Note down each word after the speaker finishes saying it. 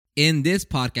In this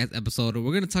podcast episode,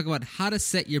 we're going to talk about how to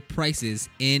set your prices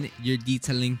in your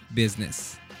detailing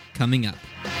business. Coming up.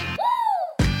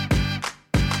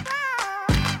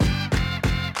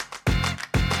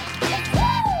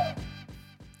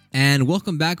 And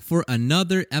welcome back for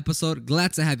another episode.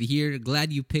 Glad to have you here.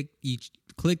 Glad you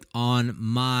clicked on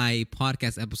my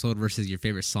podcast episode versus your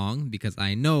favorite song, because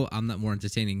I know I'm not more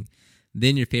entertaining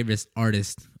than your favorite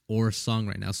artist or song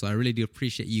right now. So I really do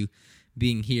appreciate you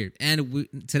being here. And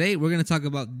today we're going to talk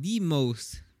about the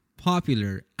most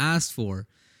popular, asked for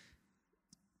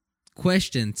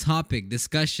question, topic,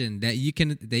 discussion that you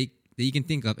can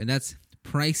think of, and that's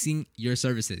pricing your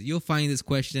services. You'll find this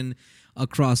question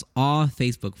across all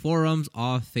Facebook forums,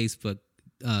 all Facebook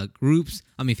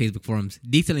Facebook forums,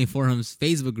 detailing forums,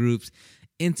 Facebook groups,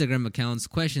 Instagram accounts,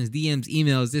 questions, DMs,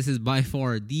 emails. This is by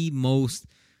far the most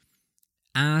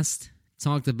asked,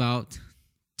 talked about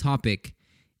topic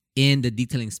in the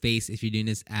detailing space if you're doing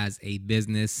this as a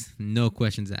business. No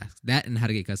questions asked. That and how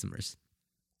to get customers.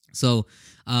 So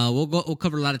we'll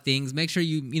cover a lot of things. Make sure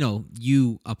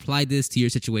you apply this to your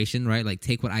situation, right? Like,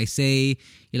 take what I say.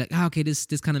 You're like, okay, this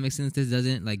kind of makes sense. This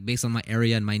doesn't, like, based on my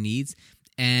area and my needs,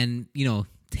 and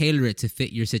tailor it to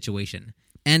fit your situation.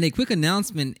 And a quick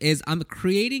announcement is I'm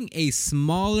creating a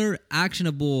smaller,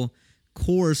 actionable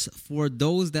course for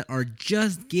those that are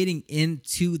just getting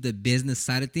into the business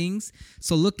side of things.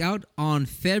 So look out, on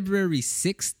February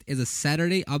 6th is a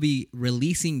Saturday. I'll be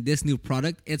releasing this new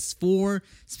product. It's for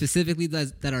specifically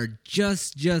that are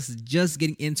just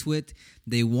getting into it.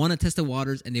 They want to test the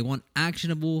waters and they want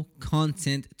actionable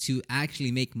content to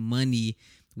actually make money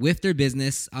with their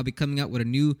business. I'll be coming out with a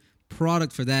new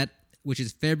product for that, which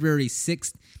is February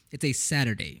 6th. It's a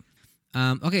Saturday.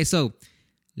 Okay, so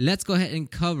let's go ahead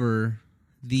and cover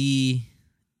the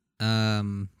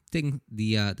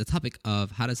topic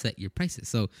of how to set your prices.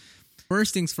 So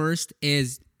first things first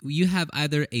is you have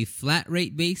either a flat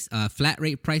rate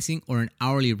pricing or an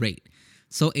hourly rate.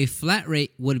 So a flat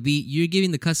rate would be you're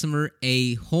giving the customer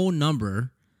a whole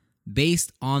number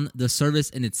based on the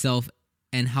service in itself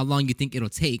and how long you think it'll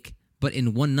take, but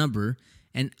in one number.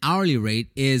 An hourly rate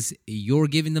is you're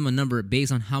giving them a number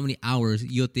based on how many hours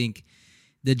you'll think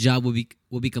the job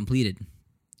will be completed.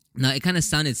 Now, it kind of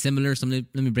sounded similar, so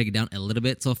let me break it down a little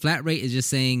bit. So a flat rate is just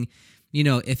saying,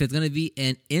 if it's going to be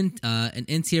an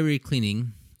interior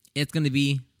cleaning, it's going to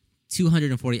be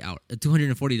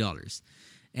 $240.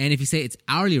 And if you say it's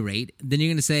hourly rate, then you're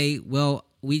going to say, well,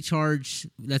 we charge,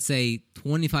 let's say,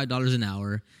 $25 an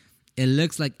hour. It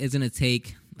looks like it's going to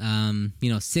take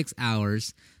 6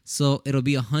 hours. So it'll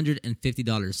be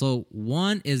 $150. So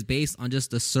one is based on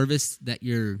just the service that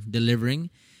you're delivering.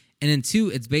 And then two,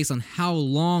 it's based on how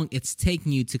long it's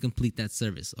taking you to complete that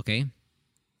service, okay?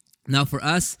 Now for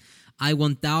us, I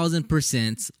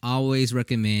 1000% always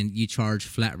recommend you charge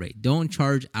flat rate. Don't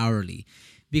charge hourly.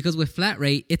 Because with flat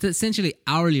rate, it's essentially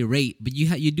hourly rate, but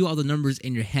you do all the numbers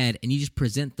in your head and you just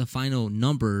present the final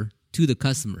number to the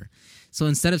customer. So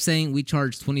instead of saying we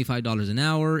charge $25 an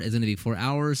hour, it's going to be 4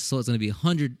 hours, so it's going to be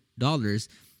 $100,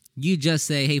 you just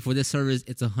say, hey, for this service,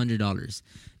 it's $100.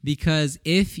 Because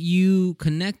if you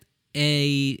connect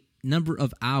a number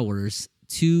of hours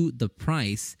to the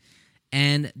price,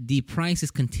 and the price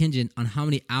is contingent on how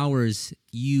many hours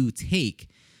you take,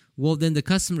 well, then the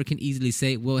customer can easily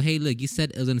say, well, hey, look, you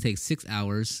said it was going to take 6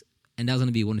 hours, and that was going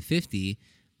to be $150,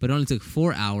 but it only took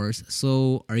 4 hours,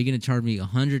 so are you going to charge me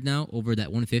 $100 now over that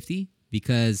 $150?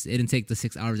 Because it didn't take the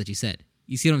 6 hours that you said.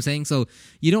 You see what I'm saying? So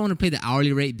you don't want to pay the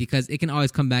hourly rate because it can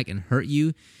always come back and hurt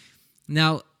you.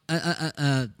 Now,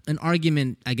 an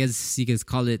argument, I guess you could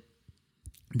call it,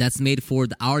 that's made for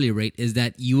the hourly rate is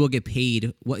that you will get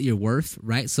paid what you're worth,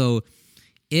 right? So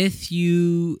if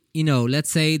let's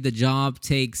say the job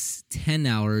takes 10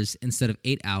 hours instead of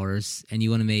 8 hours and you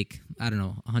want to make, I don't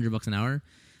know, $100 an hour,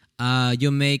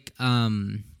 you'll make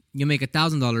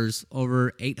 $1,000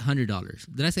 over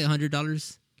 $800. Did I say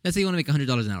 $100? Let's say you want to make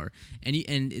 $100 an hour, and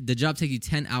the job takes you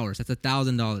 10 hours. That's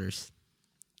 $1,000.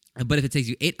 But if it takes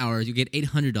you 8 hours, you get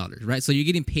 $800, right? So you're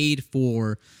getting paid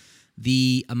for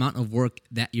the amount of work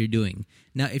that you're doing.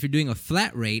 Now, if you're doing a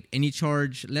flat rate and you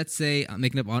charge, let's say, I'm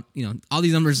making up, all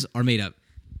these numbers are made up.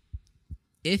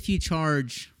 If you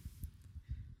charge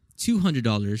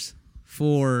 $200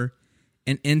 for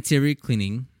an interior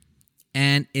cleaning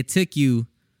and it took you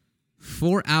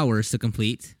 4 hours to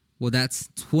complete, well, that's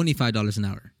 $25 an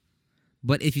hour.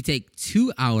 But if you take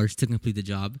 2 hours to complete the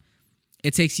job,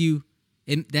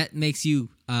 that makes you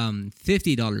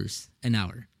 $50 an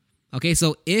hour. Okay,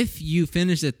 so if you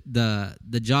finish the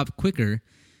job quicker,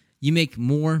 you make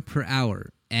more per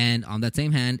hour. And on that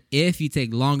same hand, if you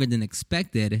take longer than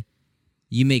expected,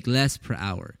 you make less per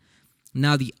hour.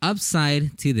 Now, the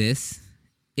upside to this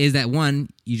is that one,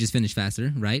 you just finish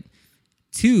faster, right?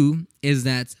 Two is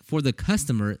that for the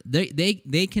customer,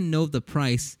 they can know the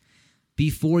price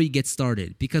before you get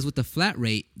started, because with the flat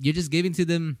rate, you're just giving to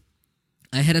them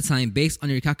ahead of time based on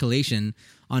your calculation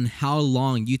on how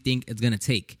long you think it's going to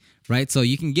take, right? So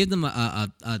you can give them a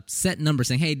set number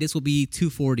saying, hey, this will be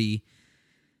 $240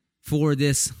 for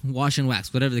this wash and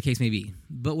wax, whatever the case may be.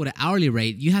 But with an hourly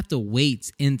rate, you have to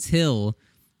wait until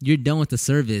you're done with the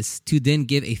service to then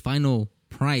give a final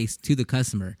price to the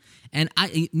customer. And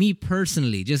me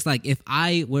personally, just like if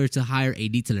I were to hire a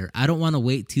detailer, I don't want to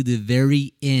wait to the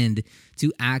very end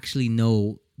to actually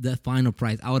know the final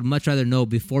price. I would much rather know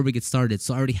before we get started,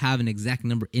 so I already have an exact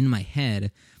number in my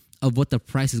head of what the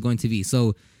price is going to be.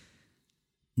 So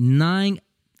 9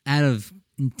 out of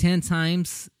 10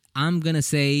 times, I'm going to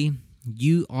say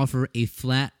you offer a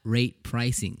flat rate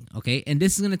pricing, okay? And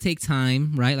this is going to take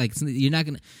time, right? Like, you're not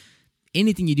going to,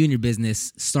 anything you do in your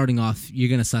business starting off, you're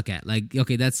going to suck at. Like,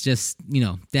 okay, that's just,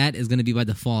 that is going to be by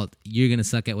default. You're going to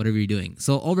suck at whatever you're doing.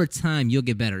 So over time, you'll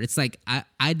get better. It's like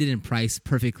I didn't price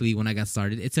perfectly when I got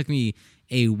started. It took me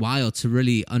a while to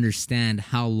really understand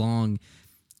how long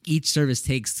each service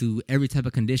takes to every type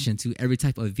of condition, to every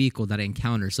type of vehicle that I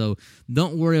encounter. So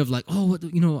don't worry of like, oh,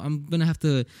 I'm going to have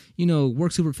to,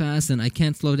 work super fast and I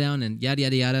can't slow down and yada,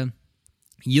 yada, yada.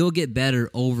 You'll get better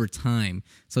over time.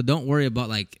 So don't worry about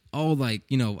like, oh, like,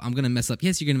 I'm going to mess up.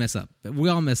 Yes, you're going to mess up. We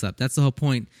all mess up. That's the whole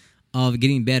point of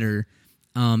getting better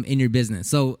in your business.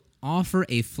 So offer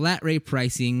a flat rate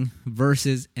pricing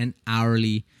versus an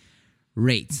hourly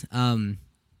rate.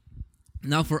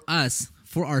 Now for us,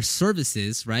 for our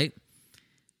services, right,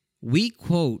 we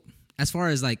quote as far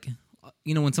as like,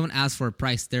 when someone asks for a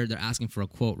price, they're asking for a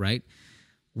quote, right?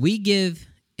 We give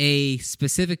a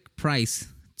specific price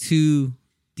to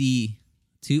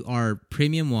our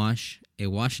premium wash, a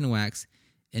wash and wax,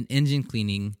 an engine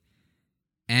cleaning,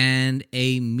 and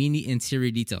a mini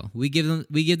interior detail. We give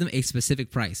them a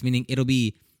specific price, meaning it'll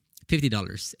be $50,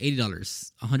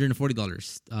 $80, $140,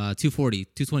 $240,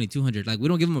 $220, $200. Like, we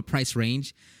don't give them a price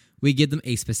range. We give them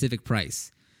a specific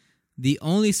price. The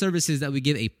only services that we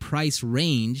give a price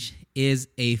range is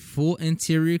a full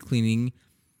interior cleaning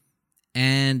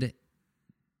and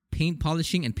paint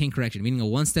polishing and paint correction, meaning a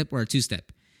 1-step or a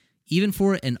 2-step. Even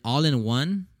for an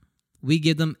all-in-one, we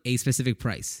give them a specific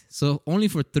price. So only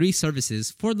for 3 services,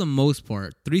 for the most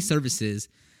part, 3 services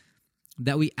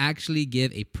that we actually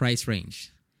give a price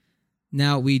range.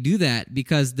 Now, we do that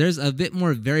because there's a bit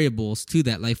more variables to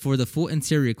that. Like for the full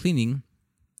interior cleaning,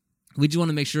 we just want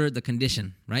to make sure the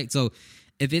condition, right? So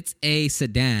if it's a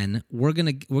sedan,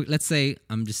 let's say,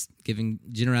 I'm just giving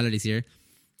generalities here.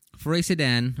 For a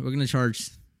sedan, we're going to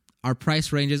charge, our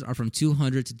price ranges are from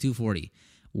 $200 to $240.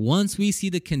 Once we see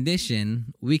the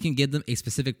condition, we can give them a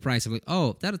specific price. Of like,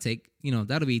 oh, that'll be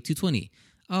 $220.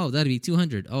 Oh, that'll be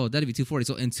 $200. Oh, that'll be $240.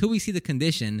 So until we see the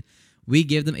condition, we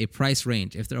give them a price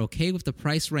range. If they're okay with the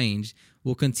price range,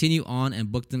 we'll continue on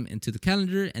and book them into the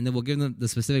calendar, and then we'll give them the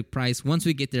specific price once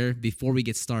we get there before we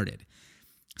get started.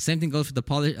 Same thing goes for the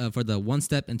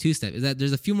 1-step and 2-step. Is that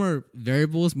there's a few more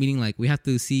variables, meaning like we have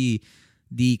to see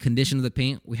the condition of the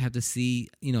paint. We have to see,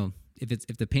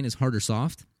 if the paint is hard or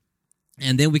soft.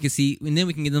 And then we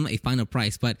can give them a final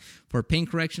price. But for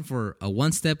paint correction for a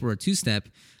 1-step or a 2-step,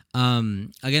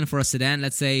 again, for a sedan,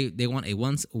 let's say they want a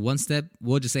 1-step,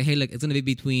 we'll just say, hey, look, it's going to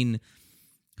be between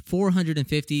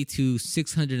 $450 to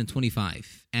 $625.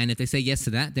 And if they say yes to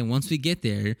that, then once we get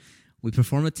there, we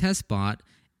perform a test spot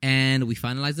and we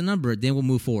finalize the number, then we'll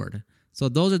move forward. So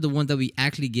those are the ones that we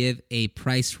actually give a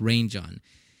price range on.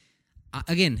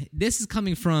 Again, this is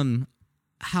coming from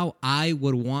how I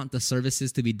would want the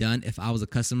services to be done if I was a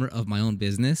customer of my own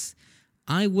business.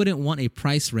 I wouldn't want a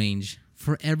price range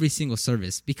for every single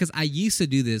service because I used to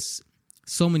do this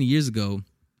so many years ago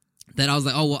that I was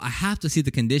like, oh, well, I have to see the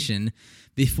condition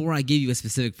before I give you a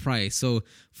specific price. So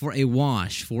for a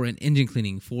wash, for an engine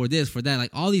cleaning, for this, for that, like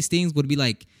all these things would be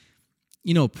like,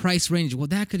 price range. Well,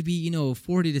 that could be,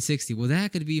 40 to 60. Well,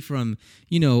 that could be from,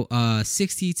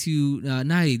 60 to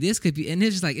 90. This could be, and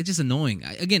it's just annoying.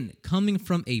 Again, coming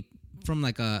from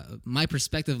my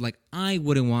perspective, like I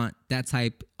wouldn't want that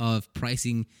type of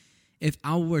pricing if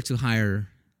I were to hire,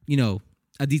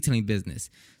 a detailing business.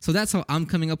 So that's how I'm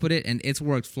coming up with it, and it's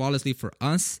worked flawlessly for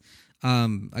us.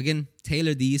 Again,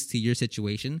 tailor these to your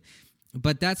situation,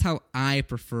 but that's how I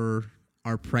prefer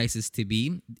our prices to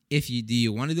be. Do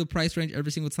you want to do a price range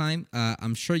every single time?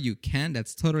 I'm sure you can.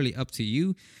 That's totally up to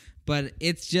you. But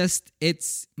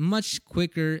it's much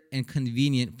quicker and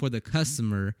convenient for the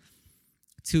customer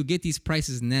to get these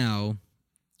prices now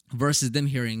versus them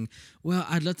hearing, well,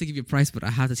 I'd love to give you a price, but I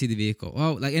have to see the vehicle.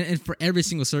 Oh, like, and for every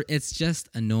single search, it's just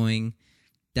annoying.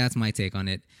 That's my take on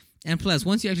it. And plus,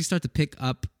 once you actually start to pick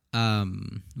up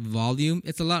volume,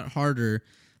 it's a lot harder.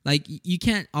 Like, you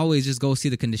can't always just go see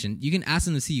the condition. You can ask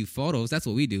them to see you photos. That's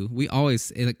what we do. We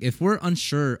always, like, if we're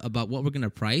unsure about what we're going to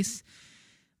price,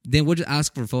 then we'll just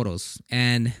ask for photos.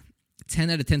 And 10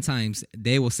 out of 10 times,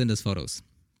 they will send us photos.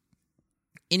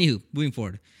 Anywho, moving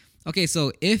forward. Okay,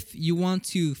 so if you want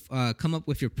to come up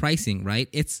with your pricing, right,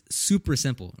 it's super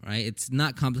simple, right? It's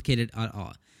not complicated at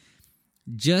all.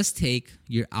 Just take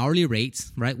your hourly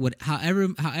rates, right?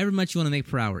 However much you want to make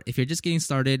per hour. If you're just getting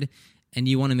started and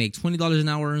you want to make $20 an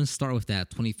hour, start with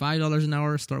that. $25 an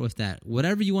hour, start with that.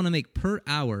 Whatever you want to make per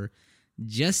hour,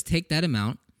 just take that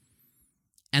amount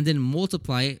and then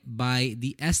multiply it by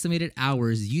the estimated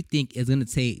hours you think it's going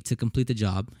to take to complete the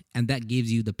job, and that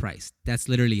gives you the price. That's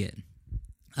literally it.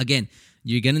 Again,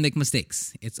 you're going to make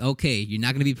mistakes. It's okay. You're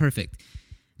not going to be perfect.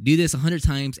 Do this 100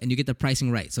 times and you get the pricing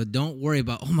right. So don't worry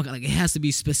about, oh my God, like it has to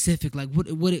be specific. Like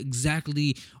what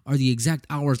exactly are the exact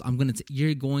hours I'm going to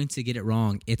you're going to get it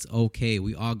wrong. It's okay.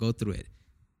 We all go through it.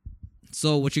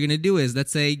 So what you're going to do is,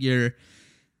 let's say you're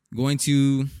going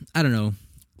to, I don't know,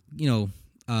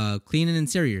 clean an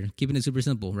interior, keeping it super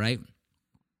simple, right?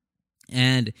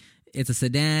 And it's a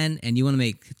sedan and you want to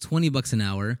make $20 an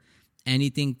hour. And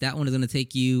you think that one is going to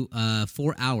take you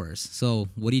 4 hours. So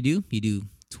what do? You do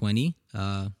 $20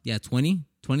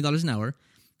 an hour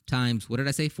times, what did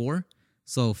I say, 4?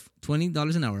 So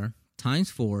 $20 an hour times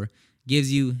 4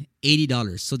 gives you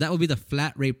 $80. So that would be the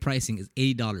flat rate pricing, is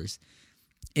 $80.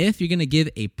 If you're going to give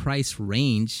a price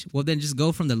range, well, then just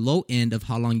go from the low end of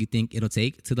how long you think it'll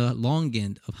take to the long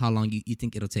end of how long you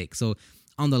think it'll take. So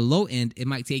on the low end, it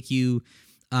might take you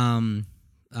 4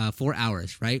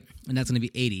 hours, right? And that's going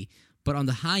to be 80. But on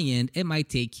the high end, it might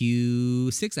take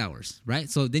you 6 hours, right?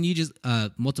 So then you just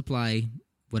multiply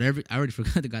whatever. I already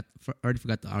forgot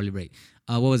the hourly rate.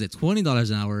 What was it? $20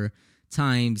 an hour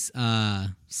times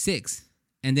 6,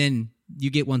 and then you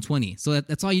get 120. So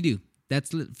that's all you do.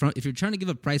 That's if you're trying to give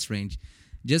a price range,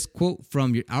 just quote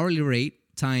from your hourly rate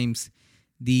times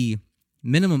the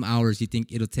minimum hours you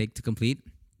think it'll take to complete,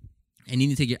 and you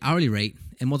need to take your hourly rate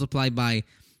and multiply by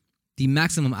the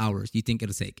maximum hours you think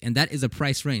it'll take. And that is a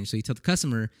price range. So you tell the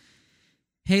customer,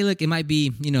 hey, look, it might be,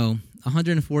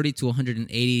 140 to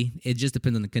 180. It just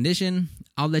depends on the condition.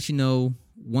 I'll let you know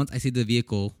once I see the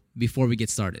vehicle before we get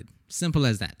started. Simple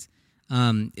as that.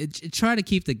 Try to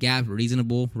keep the gap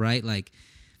reasonable, right? Like,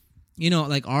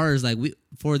 like ours, like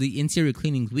for the interior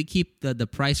cleanings, we keep the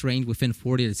price range within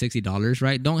 $40 to $60,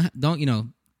 right? Don't,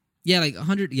 like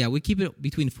 100. Yeah, we keep it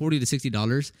between $40 to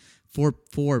 $60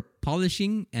 for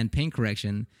polishing and paint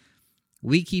correction.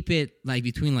 We keep it like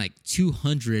between like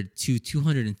 $200 to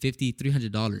 $250,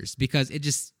 $300 because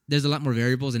there's a lot more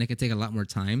variables and it can take a lot more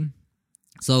time.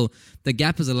 So the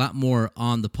gap is a lot more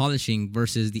on the polishing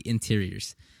versus the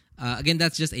interiors. Again,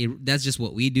 that's just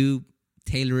what we do.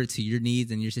 Tailor it to your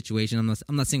needs and your situation.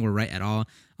 I'm not saying we're right at all.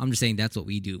 I'm just saying that's what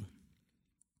we do.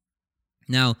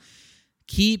 Now,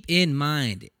 keep in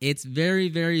mind, it's very,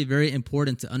 very, very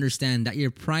important to understand that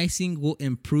your pricing will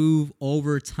improve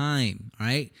over time, all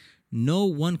right? No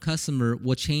one customer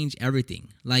will change everything.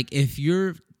 Like if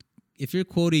you're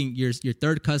quoting your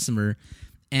third customer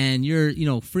and you're,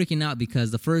 freaking out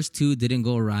because the first 2 didn't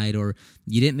go right, or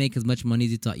you didn't make as much money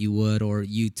as you thought you would, or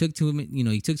you took too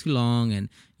long and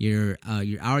your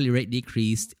hourly rate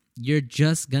decreased, you're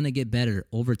just going to get better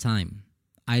over time.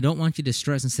 I don't want you to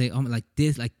stress and say, oh,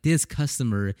 this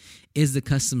customer is the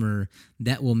customer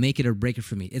that will make it or break it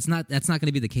for me. That's not going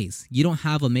to be the case. You don't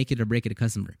have a make it or break it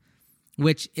customer,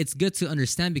 which it's good to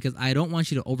understand because I don't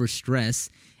want you to overstress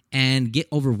and get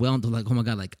overwhelmed with like, oh my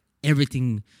God, like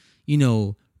everything,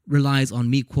 relies on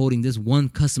me quoting this one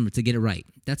customer to get it right.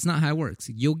 That's not how it works.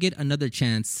 You'll get another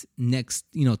chance next,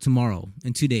 tomorrow,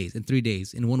 in 2 days, in 3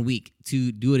 days, in 1 week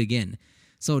to do it again.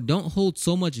 So don't hold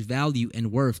so much value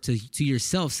and worth to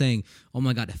yourself saying, oh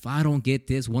my God, if I don't get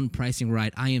this one pricing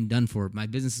right, I am done for. My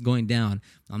business is going down.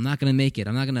 I'm not going to make it.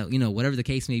 I'm not going to, whatever the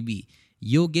case may be.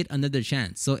 You'll get another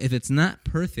chance. So if it's not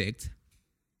perfect,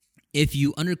 if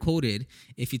you underquoted,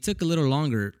 if you took a little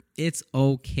longer, it's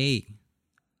okay.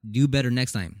 Do better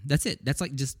next time. That's it. That's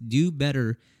like just do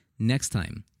better next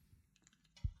time.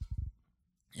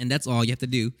 And that's all you have to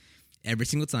do every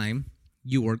single time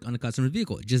you work on a customer's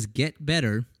vehicle. Just get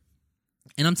better.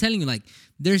 And I'm telling you, like,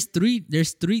 there's three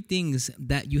things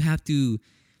that you have to,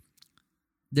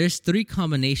 there's 3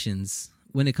 combinations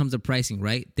when it comes to pricing,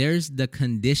 right? There's the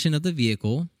condition of the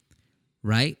vehicle,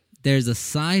 right? There's the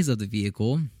size of the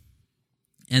vehicle,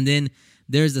 and then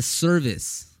there's the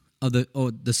service of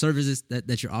the services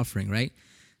that you're offering, right?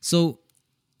 So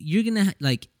you're gonna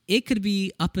it could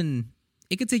be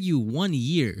it could take you 1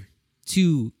 year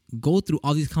to go through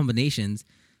all these combinations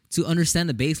to understand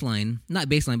the not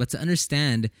baseline, but to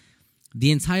understand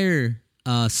the entire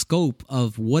scope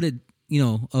of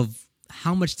of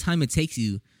how much time it takes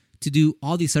you to do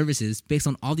all these services based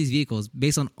on all these vehicles,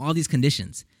 based on all these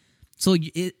conditions. So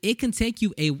it can take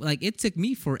you it took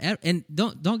me forever. And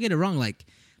don't get it wrong,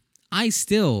 I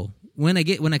still, when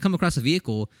I come across a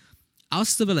vehicle, I'll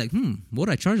still be like, what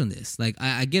do I charge on this?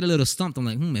 I get a little stumped. I'm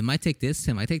like, it might take this,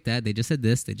 it might take that. They just said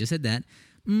this, they just said that.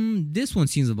 This one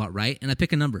seems about right. And I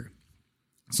pick a number.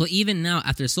 So even now,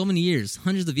 after so many years,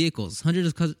 hundreds of vehicles, hundreds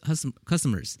of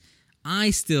customers,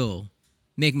 I still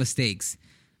make mistakes.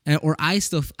 Or I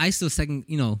still second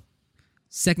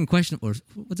question, or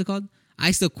what's it called?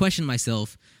 I still question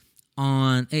myself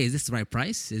on, hey, is this the right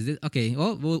price? Is it okay?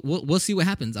 Well, we'll see what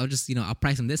happens. I'll just I'll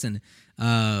price them this and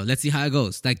let's see how it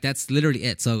goes. That's literally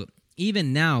it. So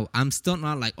even now, I'm still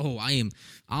not like, I'm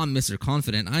Mr.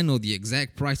 Confident. I know the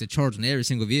exact price to charge on every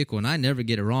single vehicle, and I never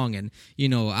get it wrong. And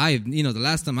the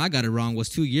last time I got it wrong was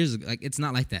 2 years ago. It's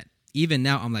not like that. Even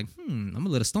now, I'm like, I'm a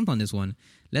little stumped on this one.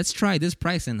 Let's try this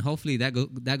price, and hopefully that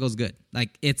goes good.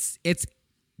 It's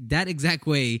that exact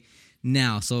way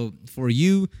now. So for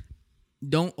you,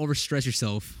 don't overstress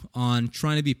yourself on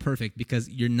trying to be perfect, because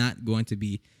you're not going to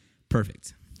be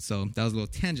perfect. So that was a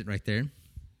little tangent right there.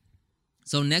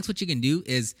 So next, what you can do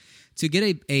is to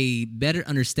get a better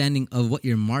understanding of what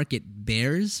your market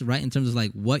bears, right? In terms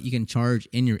of what you can charge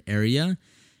in your area,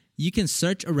 you can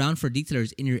search around for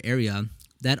detailers in your area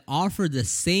that offer the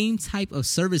same type of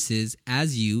services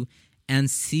as you and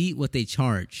see what they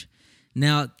charge.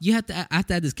 Now, you have to add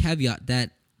this caveat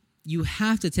that you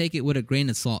have to take it with a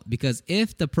grain of salt, because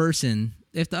if the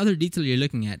other detailer you're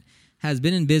looking at has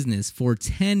been in business for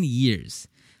 10 years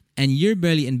and you're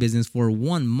barely in business for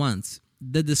 1 month,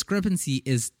 the discrepancy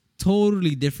is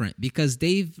totally different, because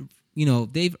they've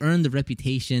earned the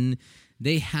reputation.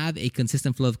 They have a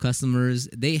consistent flow of customers.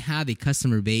 They have a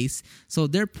customer base. So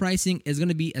their pricing is going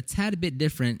to be a tad bit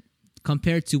different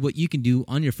compared to what you can do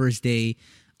on your first day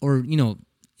or,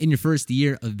 in your first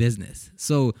year of business.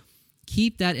 So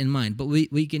keep that in mind. But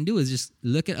what you can do is just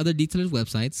look at other detailers'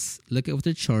 websites, look at what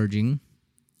they're charging,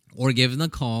 or give them a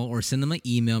call or send them an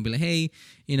email and be like, hey,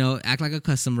 act like a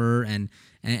customer and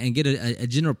get a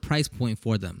general price point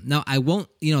for them. Now, I won't,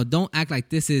 don't act like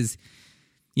this is,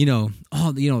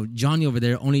 Johnny over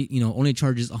there only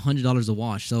charges $100 a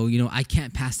wash. So, I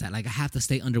can't pass that. I have to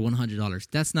stay under $100.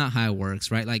 That's not how it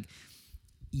works, right?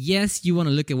 Yes, you want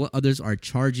to look at what others are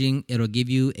charging. It'll give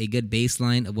you a good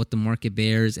baseline of what the market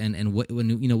bears and what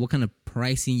kind of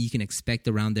pricing you can expect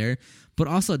around there. But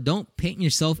also, don't paint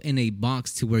yourself in a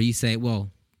box to where you say,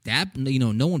 well, that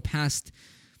no one passed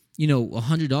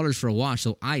 $100 for a wash,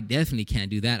 so I definitely can't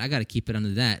do that. I got to keep it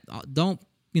under that. Don't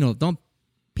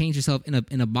paint yourself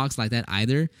in a box like that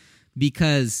either,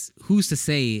 because who's to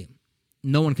say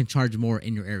no one can charge more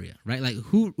in your area, right?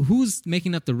 Who's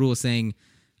making up the rule saying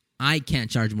I can't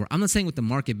charge more? I'm not saying what the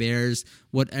market bears,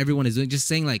 what everyone is doing, just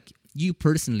saying you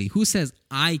personally, who says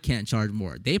I can't charge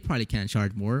more? They probably can't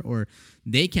charge more, or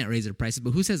they can't raise their prices,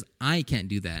 but who says I can't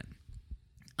do that?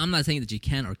 I'm not saying that you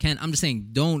can or can't. I'm just saying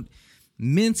don't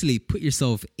mentally put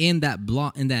yourself in that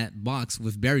box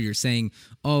with barriers saying,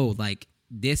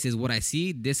 this is what I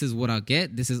see, this is what I'll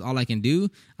get, this is all I can do.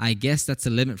 I guess that's the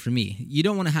limit for me. You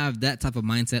don't want to have that type of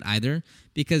mindset either,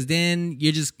 because then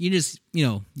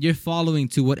you're following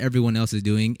to what everyone else is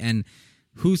doing, and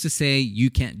who's to say you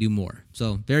can't do more?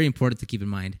 So very important to keep in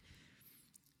mind.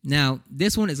 Now,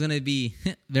 this one is going to be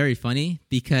very funny,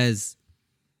 because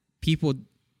people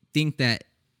think that,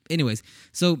 anyways,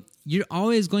 so you're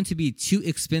always going to be too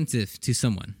expensive to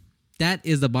someone. That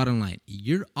is the bottom line.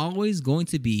 You're always going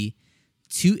to be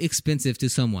too expensive to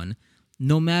someone,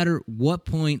 no matter what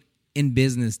point in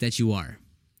business that you are.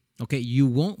 Okay, you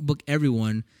won't book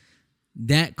everyone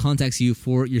that contacts you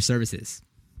for your services.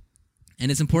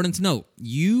 And it's important to note,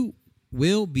 you'll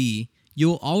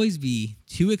always be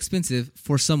too expensive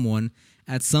for someone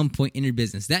at some point in your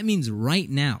business. That means right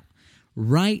now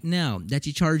that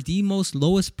you charge the most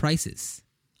lowest prices.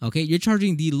 Okay, you're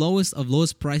charging the lowest of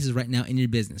lowest prices right now in your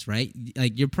business, right?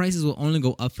 Your prices will only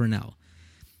go up for now.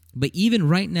 But even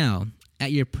right now,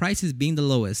 at your prices being the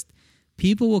lowest,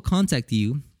 people will contact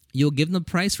you. You'll give them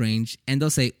the price range, and they'll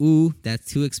say, "Ooh,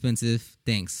 that's too expensive.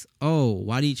 Thanks. Oh,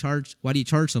 why do you charge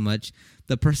so much?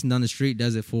 The person down the street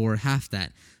does it for half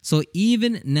that." So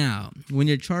even now, when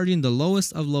you're charging the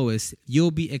lowest of lowest,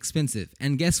 you'll be expensive.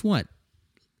 And guess what?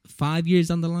 5 years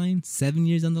down the line, 7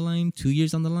 years down the line, 2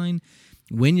 years down the line,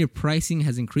 when your pricing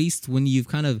has increased, when you've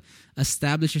kind of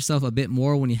established yourself a bit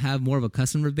more, when you have more of a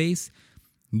customer base,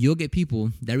 you'll get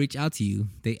people that reach out to you.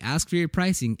 They ask for your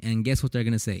pricing, and guess what they're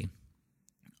going to say?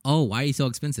 Oh, why are you so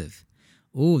expensive?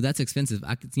 Oh, that's expensive.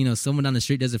 Someone down the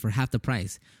street does it for half the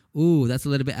price. Oh, that's a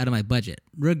little bit out of my budget.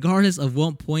 Regardless of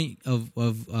what point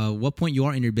what point you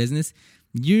are in your business,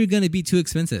 you're going to be too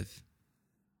expensive.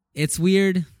 It's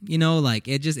weird, like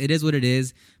it is what it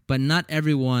is, but not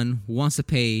everyone wants to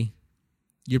pay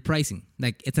your pricing.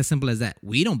 Like, it's as simple as that.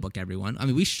 We don't book everyone. I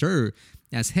mean, we sure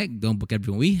as heck don't book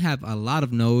everyone. We have a lot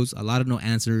of no's, a lot of no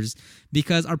answers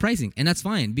because our pricing, and that's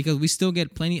fine because we still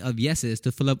get plenty of yeses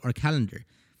to fill up our calendar.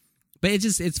 But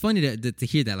it's funny to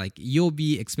hear that, like, you'll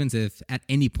be expensive at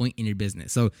any point in your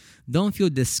business. So don't feel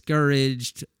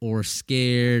discouraged or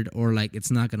scared or like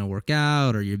it's not going to work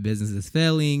out or your business is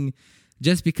failing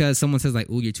just because someone says like,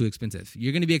 oh, you're too expensive.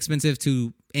 You're going to be expensive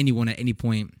to anyone at any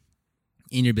point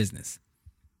in your business.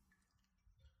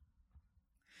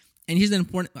 And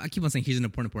I keep on saying here's an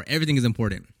important part. Everything is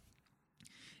important.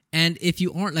 And if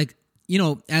you aren't like,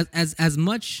 as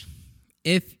much,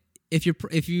 if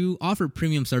you offer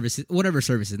premium services, whatever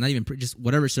services, not even just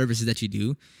whatever services that you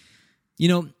do,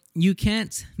 you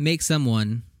can't make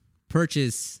someone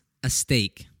purchase a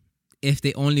steak if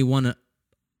they only want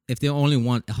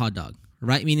a hot dog,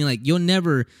 right? Meaning like you'll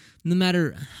never, no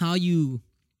matter how you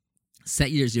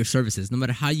set your services, no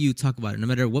matter how you talk about it, no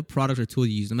matter what product or tool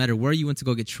you use, no matter where you went to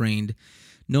go get trained,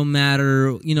 no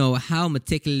matter, how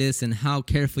meticulous and how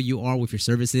careful you are with your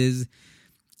services,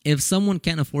 if someone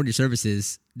can't afford your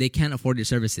services, they can't afford your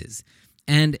services.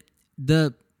 And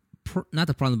not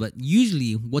the problem, but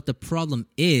usually what the problem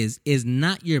is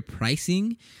not your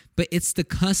pricing, but it's the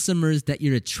customers that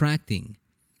you're attracting.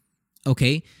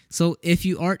 Okay? So if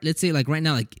you are, let's say like right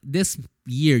now, like this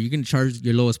year, you're going to charge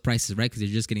your lowest prices, right? Because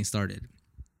you're just getting started.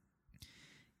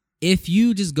 If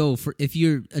you're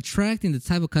attracting the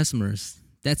type of customers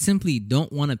that simply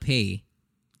don't want to pay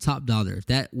top dollar,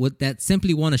 that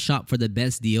simply want to shop for the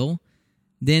best deal,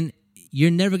 then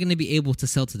you're never going to be able to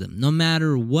sell to them. No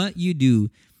matter what you do,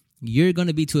 you're going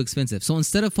to be too expensive. So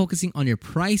instead of focusing on your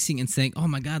pricing and saying, "Oh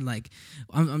my God, like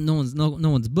no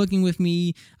one's booking with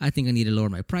me. I think I need to lower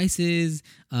my prices.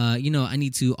 I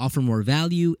need to offer more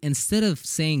value." Instead of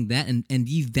saying that and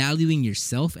devaluing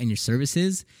yourself and your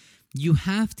services, you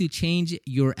have to change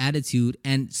your attitude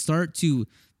and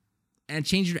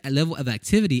change your level of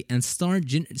activity and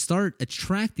start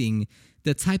attracting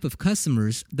the type of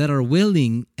customers that are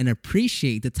willing and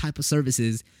appreciate the type of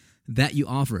services that you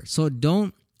offer. So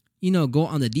don't, go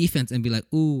on the defense and be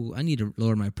like, ooh, I need to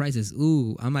lower my prices.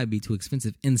 Ooh, I might be too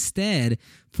expensive. Instead,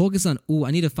 focus on, ooh, I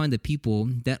need to find the people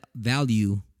that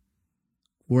value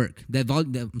work, that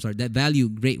value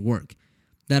great work,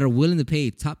 that are willing to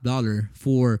pay top dollar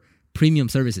for premium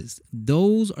services.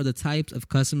 Those are the types of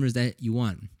customers that you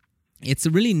want. It's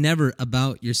really never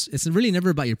about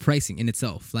your pricing in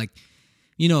itself. Like,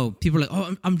 people are like,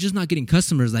 oh, I'm just not getting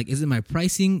customers. Like, is it my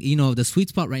pricing? The sweet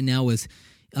spot right now is,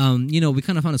 we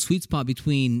kind of found a sweet spot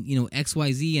between,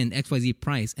 XYZ and XYZ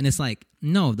price. And it's like,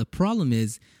 no, the problem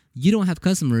is you don't have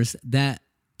customers that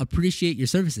appreciate your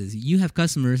services. You have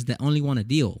customers that only want a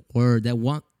deal or that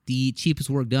want the cheapest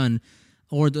work done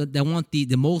or that want the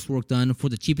most work done for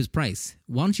the cheapest price.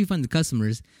 Why don't you find the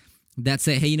customers that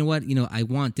say, hey, you know what? I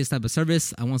want this type of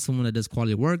service. I want someone that does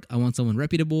quality work. I want someone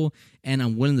reputable, and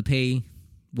I'm willing to pay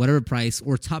whatever price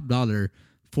or top dollar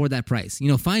for that price.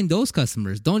 Find those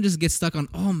customers. Don't just get stuck on,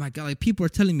 oh my God, like people are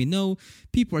telling me no.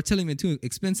 People are telling me too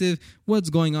expensive. What's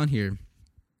going on here?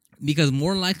 Because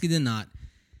more likely than not,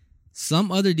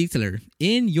 some other detailer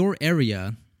in your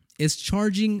area is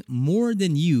charging more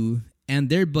than you, and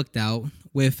they're booked out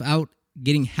without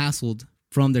getting hassled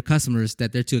from their customers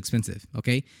that they're too expensive.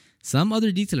 Okay? Some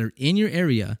other detailer in your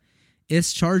area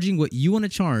is charging what you want to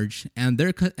charge, and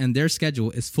their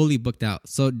schedule is fully booked out.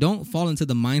 So don't fall into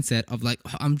the mindset of like,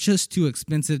 oh, I'm just too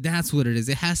expensive. That's what it is.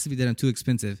 It has to be that I'm too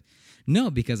expensive. No,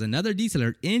 because another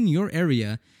detailer in your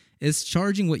area is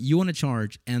charging what you want to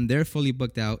charge, and they're fully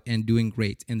booked out and doing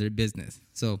great in their business.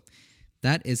 So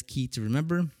that is key to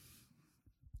remember.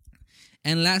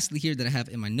 And lastly here that I have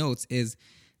in my notes is,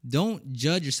 don't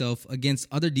judge yourself against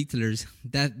other detailers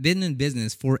that have been in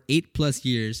business for 8+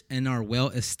 years and are well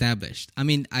established. I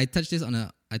mean, I touched on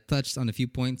a few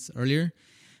points earlier,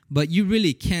 but you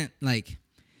really can't, like,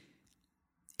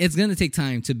 it's going to take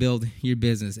time to build your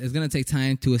business. It's going to take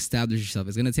time to establish yourself.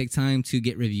 It's going to take time to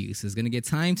get reviews. It's going to get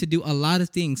time to do a lot of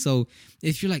things. So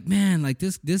if you're like, man, like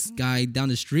this guy down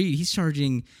the street, he's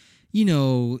charging,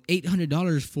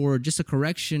 $800 for just a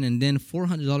correction and then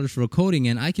 $400 for a coating,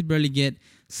 and I could barely get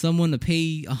someone to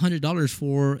pay $100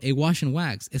 for a wash and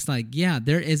wax. It's like, yeah,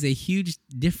 there is a huge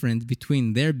difference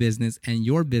between their business and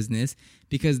your business,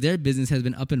 because their business has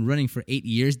been up and running for 8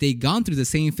 years. They've gone through the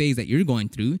same phase that you're going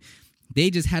through. They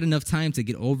just had enough time to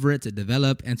get over it, to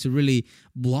develop, and to really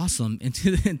blossom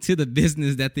into the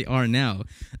business that they are now.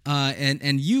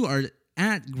 And you are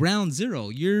at ground zero.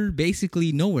 You're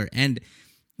basically nowhere. And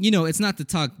it's not to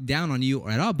talk down on you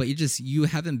at all, but you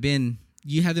haven't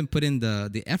put in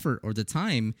the effort or the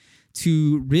time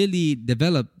to really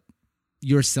develop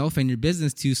yourself and your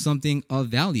business to something of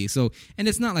value. So, and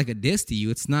it's not like a diss to you.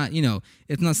 It's not,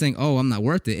 it's not saying, oh, I'm not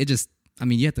worth it. It just,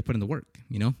 you have to put in the work,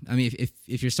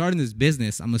 if you're starting this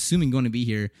business, I'm assuming going to be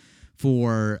here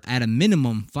for at a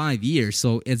minimum 5 years.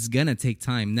 So it's going to take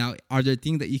time. Now, are there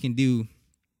things that you can do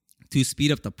to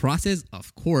speed up the process?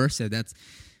 Of course. So that's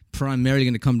primarily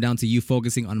going to come down to you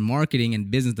focusing on marketing and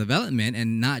business development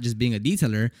and not just being a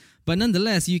detailer. But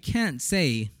nonetheless, you can't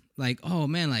say like, oh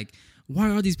man, like, why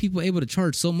are these people able to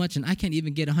charge so much and I can't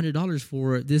even get $100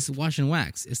 for this wash and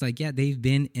wax? It's like, yeah, they've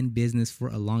been in business for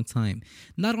a long time.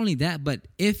 Not only that, but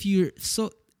if you're so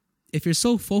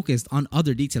focused on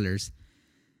other detailers,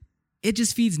 it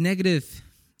just feeds negativity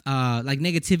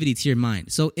to your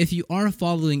mind. So if you are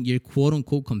following your quote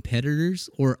unquote competitors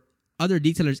or other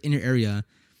detailers in your area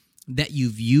that you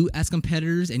view as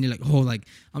competitors, and you're like, oh, like,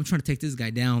 I'm trying to take this guy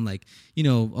down, like,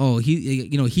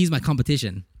 he's my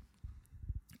competition,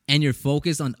 and you're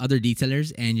focused on other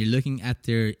detailers and you're looking at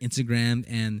their Instagram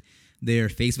and their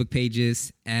Facebook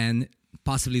pages and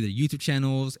possibly their YouTube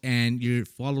channels, and you're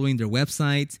following their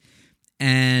websites,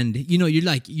 and you're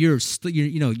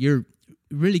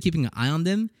really keeping an eye on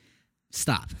them,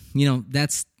 stop.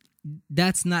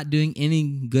 That's not doing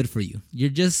any good for you. You're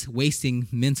just wasting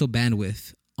mental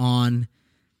bandwidth on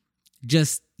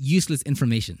just useless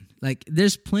information. Like,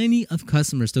 there's plenty of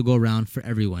customers to go around for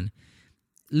everyone.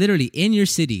 Literally, in your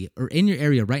city or in your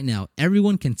area right now,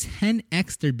 everyone can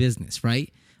 10x their business,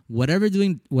 right? Whatever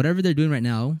they're doing right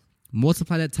now,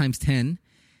 multiply that times 10,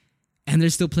 and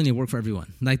there's still plenty of work for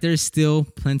everyone. Like, there's still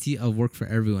plenty of work for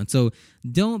everyone. So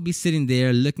don't be sitting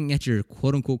there looking at your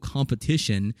quote unquote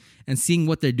competition and seeing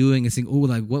what they're doing and saying, oh,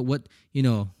 like what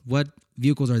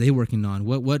vehicles are they working on?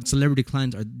 What celebrity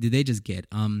clients did they just get?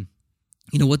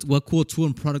 What cool tool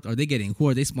and product are they getting? Who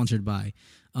are they sponsored by?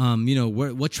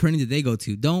 What training did they go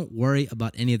to? Don't worry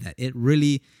about any of that. It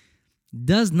really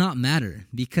does not matter,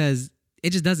 because it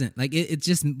just doesn't. Like, it's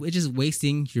just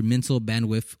wasting your mental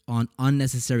bandwidth on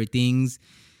unnecessary things.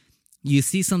 You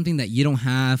see something that you don't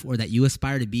have or that you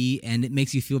aspire to be, and it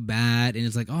makes you feel bad, and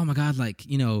it's like, oh my God, like,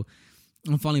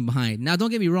 I'm falling behind. Now,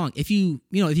 don't get me wrong. If you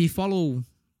follow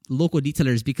local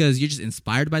detailers because you're just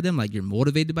inspired by them, like you're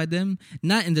motivated by them,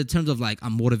 not in the terms of like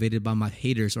I'm motivated by my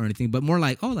haters or anything, but more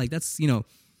like, oh, like that's,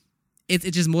 it's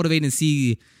just motivating to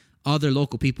see other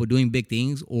local people doing big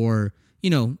things, or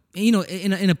in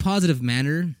a positive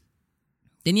manner,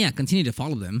 then yeah, continue to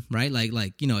follow them, right?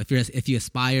 Like if you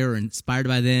aspire or inspired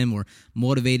by them or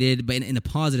motivated, but in a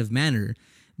positive manner,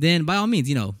 then by all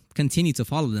means, continue to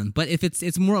follow them. But if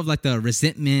it's more of like the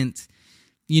resentment,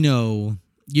 you're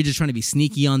just trying to be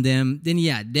sneaky on them, then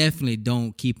yeah, definitely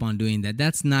don't keep on doing that.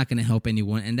 That's not going to help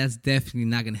anyone, and that's definitely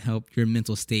not going to help your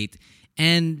mental state.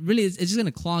 And really, it's just going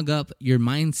to clog up your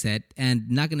mindset and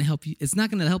not going to help you. It's not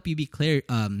going to help you be clear.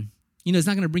 It's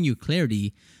not going to bring you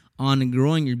clarity on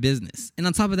growing your business. And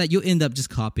on top of that, you'll end up just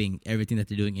copying everything that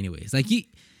they're doing anyways. Like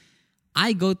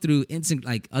I go through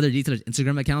other detailers'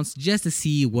 Instagram accounts just to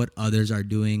see what others are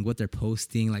doing, what they're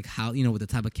posting, like how, with the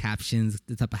type of captions,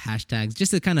 the type of hashtags,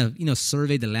 just to kind of,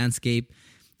 survey the landscape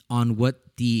on what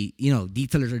the,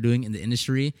 detailers are doing in the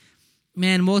industry.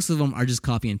 Man, most of them are just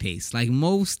copy and paste. Like,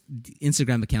 most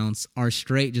Instagram accounts are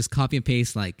straight just copy and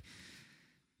paste, like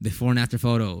before and after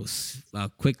photos, a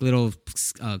quick little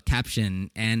caption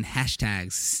and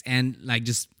hashtags, and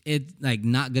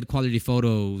not good quality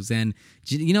photos, and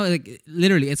like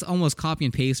literally it's almost copy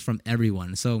and paste from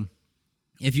everyone. So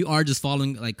if you are just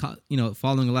following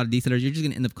following a lot of detailers, you're just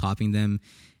gonna end up copying them,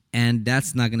 and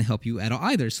that's not gonna help you at all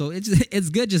either. So it's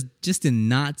good just to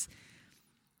not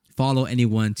follow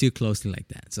anyone too closely like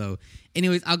that. So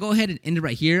anyways, I'll go ahead and end it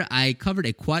right here. I covered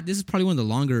this is probably one of the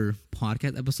longer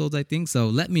podcast episodes, I think. So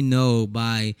let me know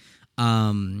by, you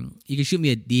can shoot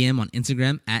me a DM on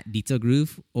Instagram at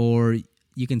DetailGroove, or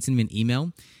you can send me an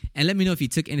email and let me know if you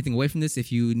took anything away from this.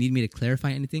 If you need me to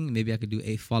clarify anything, maybe I could do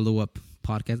a follow-up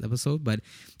podcast episode. But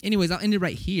anyways, I'll end it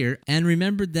right here. And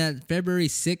remember that February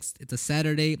 6th, it's a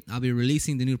Saturday, I'll be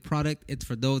releasing the new product. It's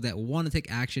for those that want to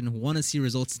take action, want to see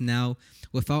results now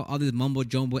without all this mumbo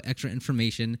jumbo extra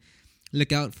information.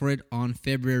 Look out for it on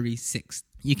February 6th.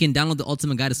 You can download the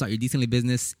Ultimate Guide to Start Your Decently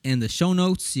Business in the show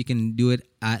notes. You can do it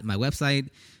at my website,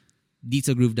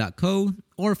 detailgroove.co,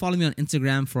 or follow me on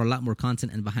Instagram for a lot more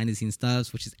content and behind the scenes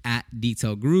stuff, which is at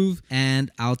detailgroove.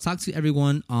 And I'll talk to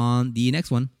everyone on the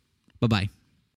next one. Bye-bye.